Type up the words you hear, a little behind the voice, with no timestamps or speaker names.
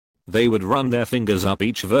They would run their fingers up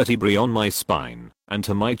each vertebrae on my spine, and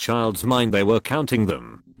to my child's mind they were counting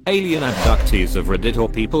them. Alien abductees of Reddit or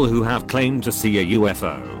people who have claimed to see a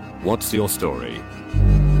UFO. What's your story?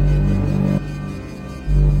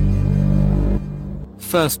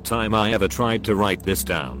 First time I ever tried to write this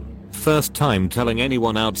down. First time telling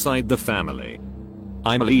anyone outside the family.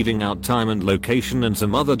 I'm leaving out time and location and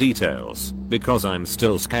some other details, because I'm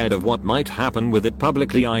still scared of what might happen with it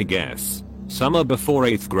publicly, I guess. Summer before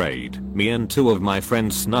 8th grade, me and 2 of my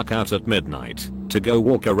friends snuck out at midnight to go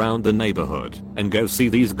walk around the neighborhood and go see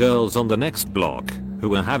these girls on the next block who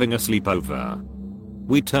were having a sleepover.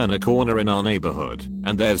 We turn a corner in our neighborhood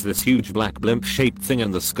and there's this huge black blimp shaped thing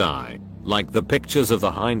in the sky, like the pictures of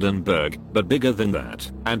the Hindenburg, but bigger than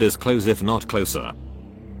that, and as close if not closer.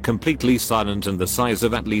 Completely silent and the size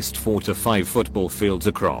of at least 4 to 5 football fields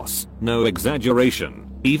across, no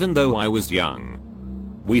exaggeration, even though I was young.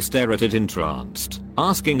 We stare at it entranced,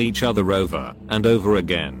 asking each other over and over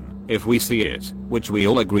again if we see it, which we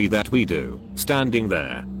all agree that we do, standing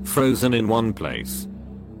there, frozen in one place.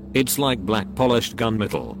 It's like black polished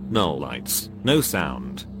gunmetal, no lights, no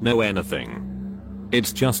sound, no anything.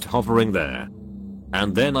 It's just hovering there.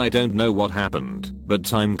 And then I don't know what happened, but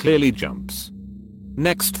time clearly jumps.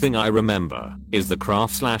 Next thing I remember is the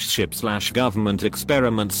craft/ship/government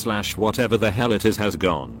experiment/whatever the hell it is has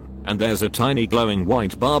gone. And there's a tiny glowing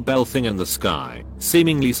white barbell thing in the sky,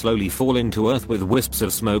 seemingly slowly falling to earth with wisps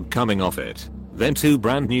of smoke coming off it. Then 2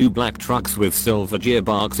 brand new black trucks with silver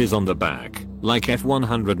gearboxes on the back, like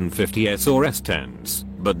F-150s or S-10s,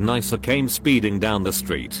 but nicer, came speeding down the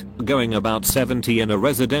street, going about 70 in a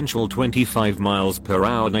residential 25 miles per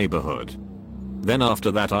hour neighborhood. Then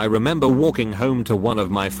after that I remember walking home to one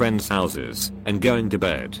of my friend's houses and going to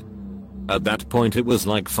bed. At that point it was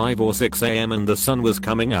like 5 or 6 AM and the sun was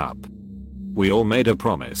coming up. We all made a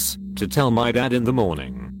promise to tell my dad in the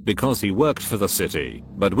morning because he worked for the city,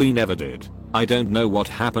 but we never did. I don't know what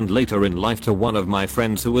happened later in life to one of my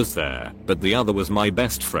friends who was there, but the other was my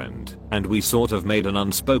best friend, and we sort of made an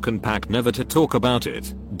unspoken pact never to talk about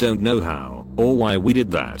it. Don't know how or why we did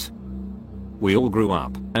that. We all grew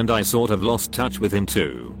up, and I sort of lost touch with him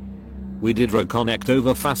too. We did reconnect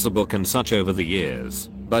over Facebook and such over the years,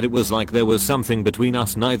 but it was like there was something between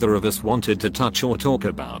us neither of us wanted to touch or talk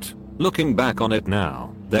about. Looking back on it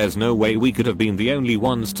now, there's no way we could have been the only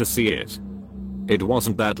ones to see it. It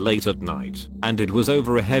wasn't that late at night, and it was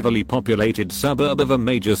over a heavily populated suburb of a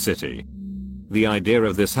major city. The idea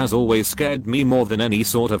of this has always scared me more than any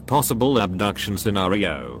sort of possible abduction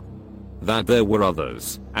scenario. That there were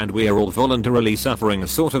others, and we are all voluntarily suffering a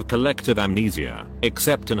sort of collective amnesia,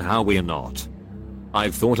 except in how we are not.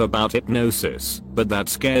 I've thought about hypnosis, but that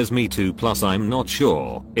scares me too, plus I'm not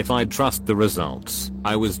sure if I'd trust the results.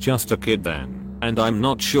 I was just a kid then, and I'm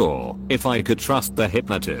not sure if I could trust the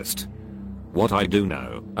hypnotist. What I do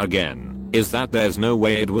know, again, is that there's no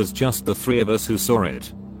way it was just the 3 of us who saw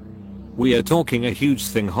it. We are talking a huge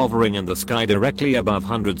thing hovering in the sky directly above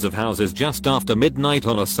hundreds of houses just after midnight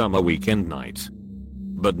on a summer weekend night.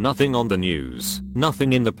 But nothing on the news,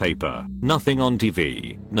 nothing in the paper, nothing on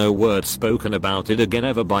TV, no word spoken about it again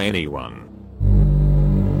ever by anyone.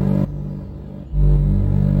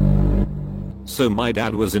 So my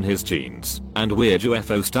dad was in his teens, and weird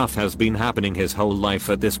UFO stuff has been happening his whole life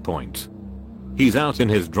at this point. He's out in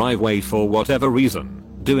his driveway for whatever reason,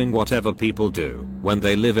 doing whatever people do when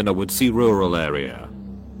they live in a woodsy rural area.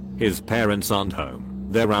 His parents aren't home,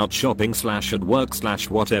 they're out shopping/at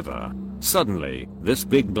work/whatever. Suddenly, this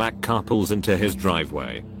big black car pulls into his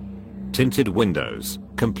driveway. Tinted windows,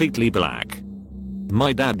 completely black.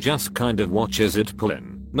 My dad just kind of watches it pull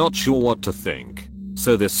in, not sure what to think.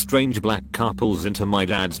 So this strange black car pulls into my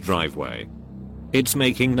dad's driveway. It's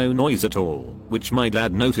making no noise at all, which my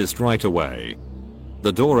dad noticed right away.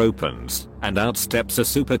 The door opens, and out steps a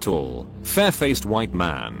super tall, fair-faced white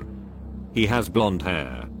man. He has blonde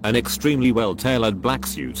hair, an extremely well-tailored black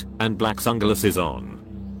suit, and black sunglasses on.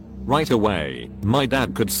 Right away, my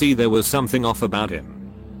dad could see there was something off about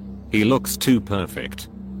him. He looks too perfect.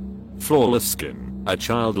 Flawless skin, a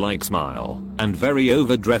childlike smile, and very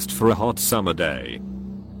overdressed for a hot summer day.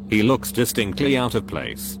 He looks distinctly out of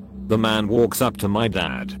place. The man walks up to my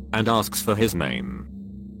dad and asks for his name.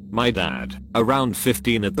 My dad, around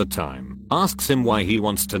 15 at the time, asks him why he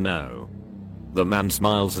wants to know. The man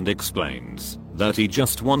smiles and explains that he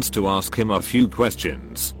just wants to ask him a few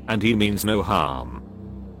questions, and he means no harm.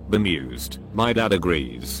 Bemused, my dad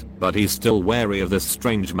agrees, but he's still wary of this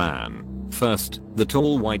strange man. First, the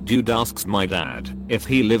tall white dude asks my dad if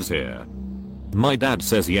he lives here. My dad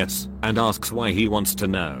says yes, and asks why he wants to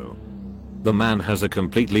know. The man has a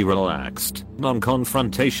completely relaxed,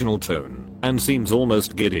 non-confrontational tone, and seems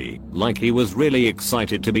almost giddy, like he was really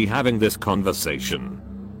excited to be having this conversation.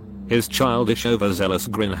 His childish overzealous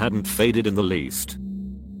grin hadn't faded in the least.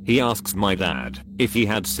 He asks my dad if he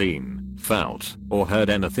had seen, felt, or heard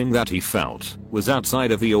anything that he felt was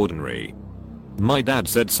outside of the ordinary. My dad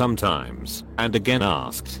said sometimes, and again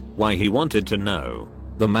asked why he wanted to know.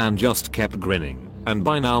 The man just kept grinning, and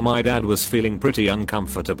by now my dad was feeling pretty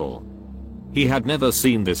uncomfortable. He had never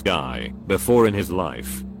seen this guy before in his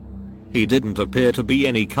life. He didn't appear to be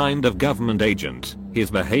any kind of government agent.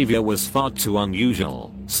 His behavior was far too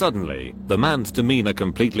unusual. Suddenly, the man's demeanor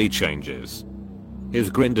completely changes. His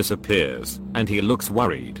grin disappears, and he looks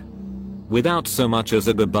worried. Without so much as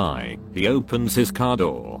a goodbye, he opens his car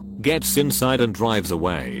door, gets inside and drives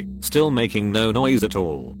away, still making no noise at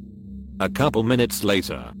all. A couple minutes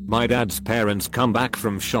later, my dad's parents come back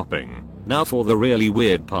from shopping. Now for the really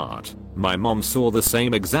weird part. My mom saw the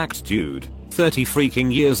same exact dude, 30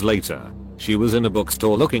 freaking years later. She was in a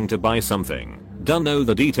bookstore looking to buy something. Don't know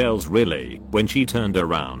the details really, when she turned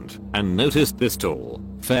around and noticed this tall,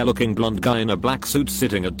 fair-looking blonde guy in a black suit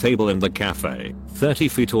sitting at a table in the cafe, 30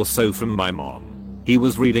 feet or so from my mom. He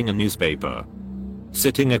was reading a newspaper.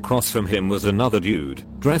 Sitting across from him was another dude,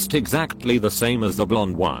 dressed exactly the same as the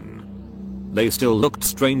blonde one. They still looked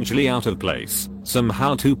strangely out of place,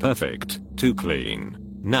 somehow too perfect, too clean.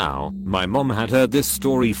 Now, my mom had heard this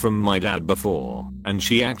story from my dad before, and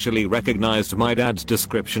she actually recognized my dad's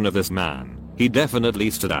description of this man. He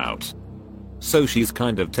definitely stood out. So she's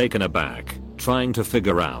kind of taken aback, trying to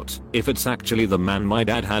figure out if it's actually the man my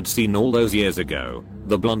dad had seen all those years ago.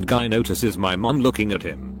 The blonde guy notices my mom looking at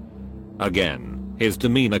him. Again, his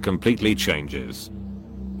demeanor completely changes.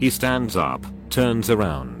 He stands up, turns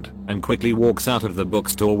around, and quickly walks out of the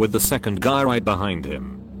bookstore with the second guy right behind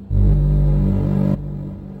him.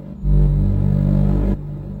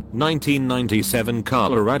 1997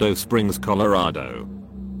 Colorado Springs, Colorado.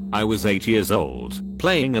 I was 8 years old,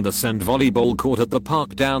 playing in the sand volleyball court at the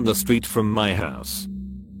park down the street from my house.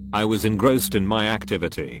 I was engrossed in my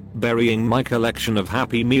activity, burying my collection of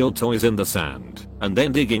Happy Meal toys in the sand, and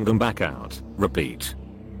then digging them back out. Repeat.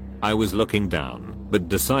 I was looking down, but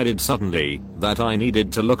decided suddenly that I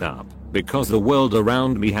needed to look up, because the world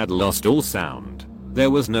around me had lost all sound.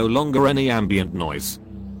 There was no longer any ambient noise.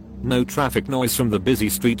 No traffic noise from the busy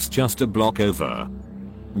streets just a block over.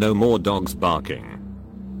 No more dogs barking.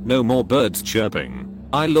 No more birds chirping.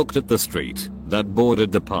 I looked at the street that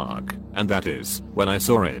bordered the park, and that is when I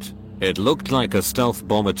saw it. It looked like a stealth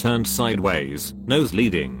bomber turned sideways, nose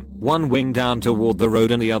leading, one wing down toward the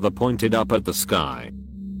road and the other pointed up at the sky.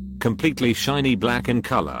 Completely shiny black in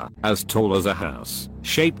color, as tall as a house,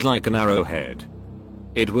 shaped like an arrowhead.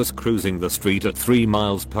 It was cruising the street at 3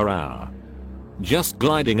 miles per hour. Just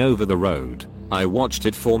gliding over the road. I watched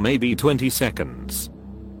it for maybe 20 seconds.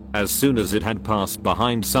 As soon as it had passed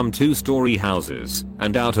behind some 2-story houses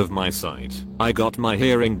and out of my sight, I got my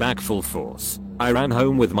hearing back full force. I ran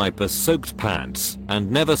home with my piss-soaked pants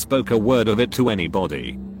and never spoke a word of it to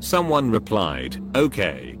anybody. Someone replied,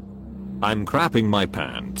 "Okay. I'm crapping my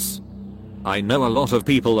pants." I know a lot of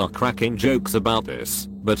people are cracking jokes about this,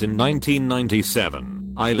 but in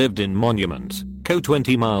 1997, I lived in Monument,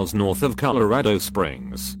 20 miles north of Colorado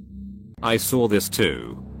Springs. I saw this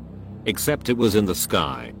too. Except it was in the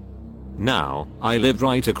sky. Now, I lived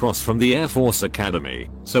right across from the Air Force Academy,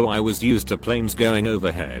 so I was used to planes going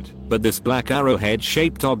overhead, but this black arrowhead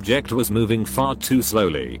shaped object was moving far too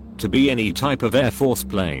slowly to be any type of Air Force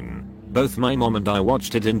plane. Both my mom and I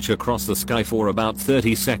watched it inch across the sky for about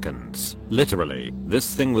 30 seconds. Literally,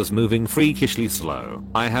 this thing was moving freakishly slow.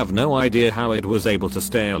 I have no idea how it was able to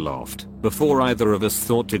stay aloft before either of us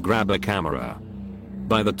thought to grab a camera.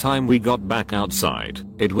 By the time we got back outside,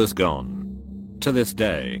 it was gone. To this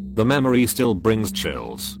day, the memory still brings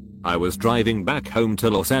chills. I was driving back home to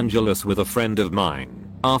Los Angeles with a friend of mine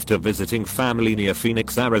after visiting family near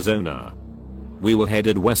Phoenix, Arizona. We were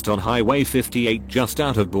headed west on Highway 58 just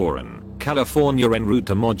out of Boren, California en route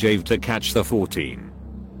to Mojave to catch the 14.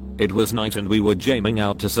 It was night and we were jamming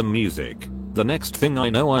out to some music. The next thing I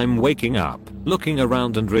know I'm waking up, looking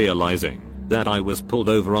around and realizing that I was pulled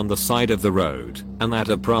over on the side of the road and that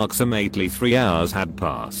approximately 3 hours had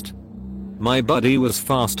passed. My buddy was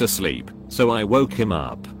fast asleep, so I woke him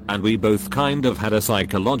up and we both kind of had a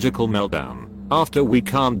psychological meltdown. After we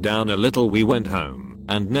calmed down a little we went home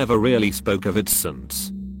and never really spoke of it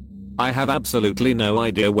since. I have absolutely no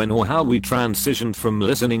idea when or how we transitioned from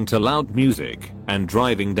listening to loud music and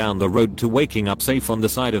driving down the road to waking up safe on the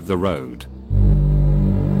side of the road.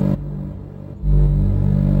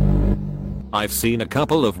 I've seen a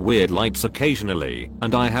couple of weird lights occasionally,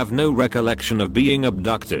 and I have no recollection of being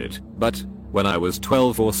abducted, but When I was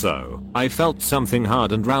 12 or so, I felt something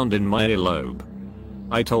hard and round in my earlobe.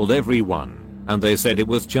 I told everyone, and they said it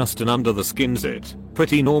was just an under the skin zit,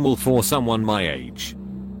 pretty normal for someone my age.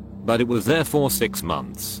 But it was there for 6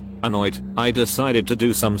 months. Annoyed, I decided to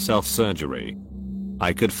do some self-surgery.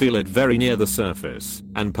 I could feel it very near the surface,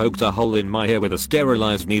 and poked a hole in my hair with a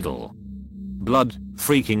sterilized needle. Blood,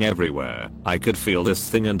 freaking everywhere. I could feel this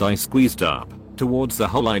thing and I squeezed up, towards the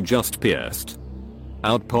hole I just pierced.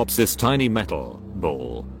 Out pops this tiny metal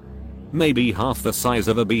ball. Maybe half the size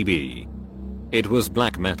of a BB. It was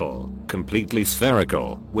black metal, completely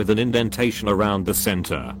spherical, with an indentation around the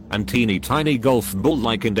center, and teeny tiny golf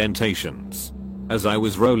ball-like indentations. As I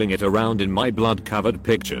was rolling it around in my blood-covered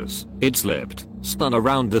pictures, it slipped, spun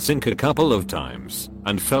around the sink a couple of times,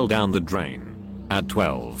 and fell down the drain. At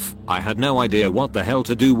 12, I had no idea what the hell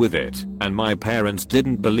to do with it, and my parents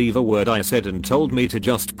didn't believe a word I said and told me to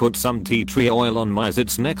just put some tea tree oil on my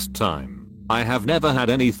zits next time. I have never had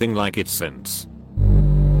anything like it since.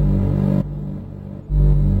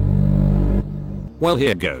 Well,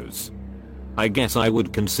 here goes. I guess I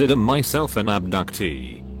would consider myself an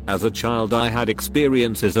abductee. As a child I had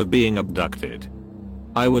experiences of being abducted.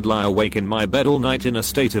 I would lie awake in my bed all night in a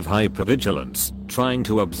state of hypervigilance, trying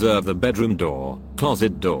to observe the bedroom door,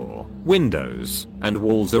 closet door, windows, and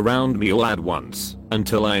walls around me all at once,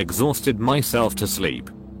 until I exhausted myself to sleep.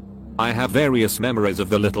 I have various memories of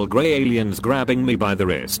the little grey aliens grabbing me by the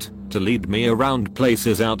wrist, to lead me around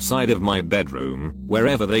places outside of my bedroom,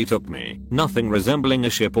 wherever they took me, nothing resembling a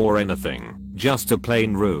ship or anything, just a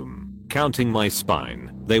plain room. Counting my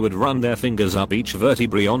spine, they would run their fingers up each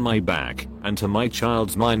vertebrae on my back, and to my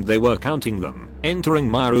child's mind they were counting them, entering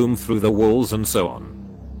my room through the walls and so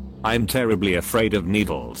on. I'm terribly afraid of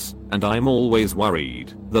needles, and I'm always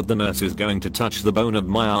worried that the nurse is going to touch the bone of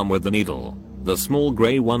my arm with the needle. The small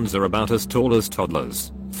grey ones are about as tall as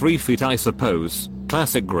toddlers, 3 feet I suppose,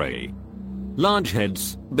 classic grey. Large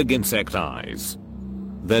heads, big insect eyes.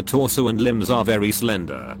 Their torso and limbs are very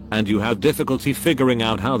slender, and you have difficulty figuring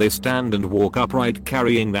out how they stand and walk upright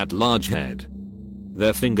carrying that large head.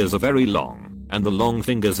 Their fingers are very long, and the long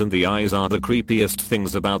fingers and the eyes are the creepiest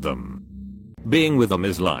things about them. Being with them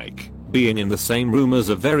is like being in the same room as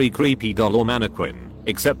a very creepy doll or mannequin,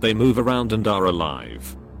 except they move around and are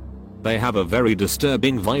alive. They have a very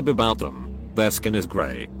disturbing vibe about them. Their skin is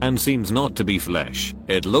grey, and seems not to be flesh.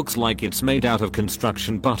 It looks like it's made out of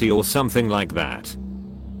construction putty or something like that.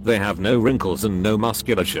 They have no wrinkles and no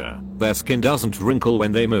musculature. Their skin doesn't wrinkle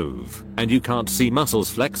when they move, and you can't see muscles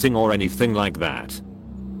flexing or anything like that.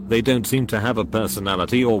 They don't seem to have a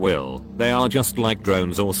personality or will, they are just like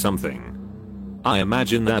drones or something. I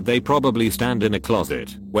imagine that they probably stand in a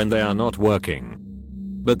closet when they are not working.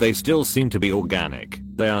 But they still seem to be organic,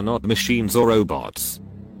 they are not machines or robots.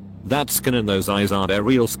 That skin and those eyes are their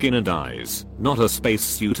real skin and eyes, not a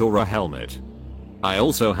spacesuit or a helmet. I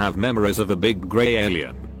also have memories of a big grey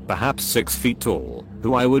alien, perhaps 6 feet tall,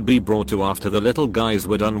 who I would be brought to after the little guys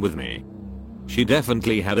were done with me. She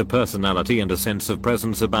definitely had a personality and a sense of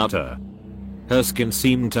presence about her. Her skin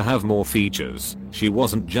seemed to have more features, she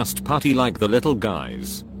wasn't just putty like the little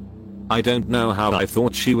guys. I don't know how I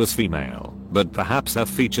thought she was female, but perhaps her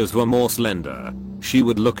features were more slender. She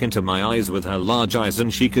would look into my eyes with her large eyes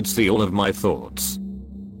and she could see all of my thoughts.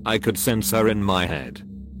 I could sense her in my head.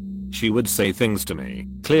 She would say things to me,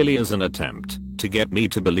 clearly as an attempt to get me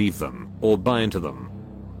to believe them or buy into them.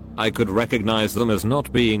 I could recognize them as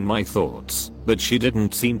not being my thoughts, but she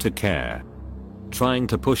didn't seem to care. Trying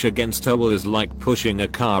to push against her was like pushing a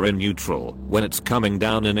car in neutral. When it's coming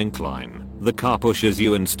down an incline, the car pushes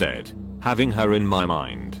you instead. Having her in my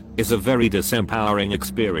mind is a very disempowering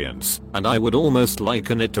experience, and I would almost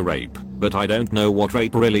liken it to rape, but I don't know what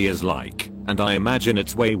rape really is like, and I imagine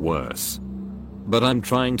it's way worse. But I'm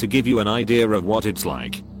trying to give you an idea of what it's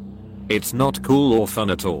like. It's not cool or fun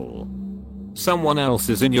at all. Someone else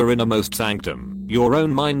is in your innermost sanctum, your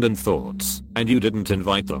own mind and thoughts, and you didn't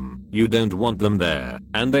invite them, you don't want them there,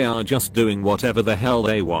 and they are just doing whatever the hell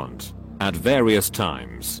they want. At various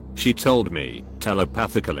times, she told me,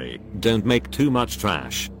 telepathically, don't make too much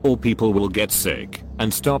trash, or people will get sick,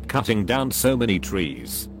 and stop cutting down so many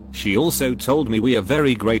trees. She also told me we are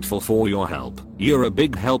very grateful for your help, you're a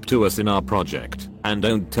big help to us in our project, and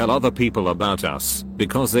don't tell other people about us,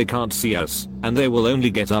 because they can't see us, and they will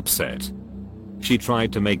only get upset. She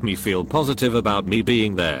tried to make me feel positive about me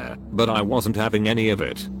being there, but I wasn't having any of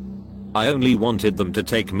it. I only wanted them to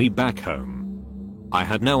take me back home. I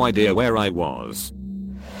had no idea where I was.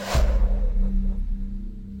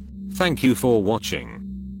 Thank you for watching.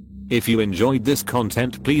 If you enjoyed this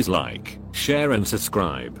content, please like, share and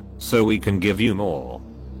subscribe, so we can give you more.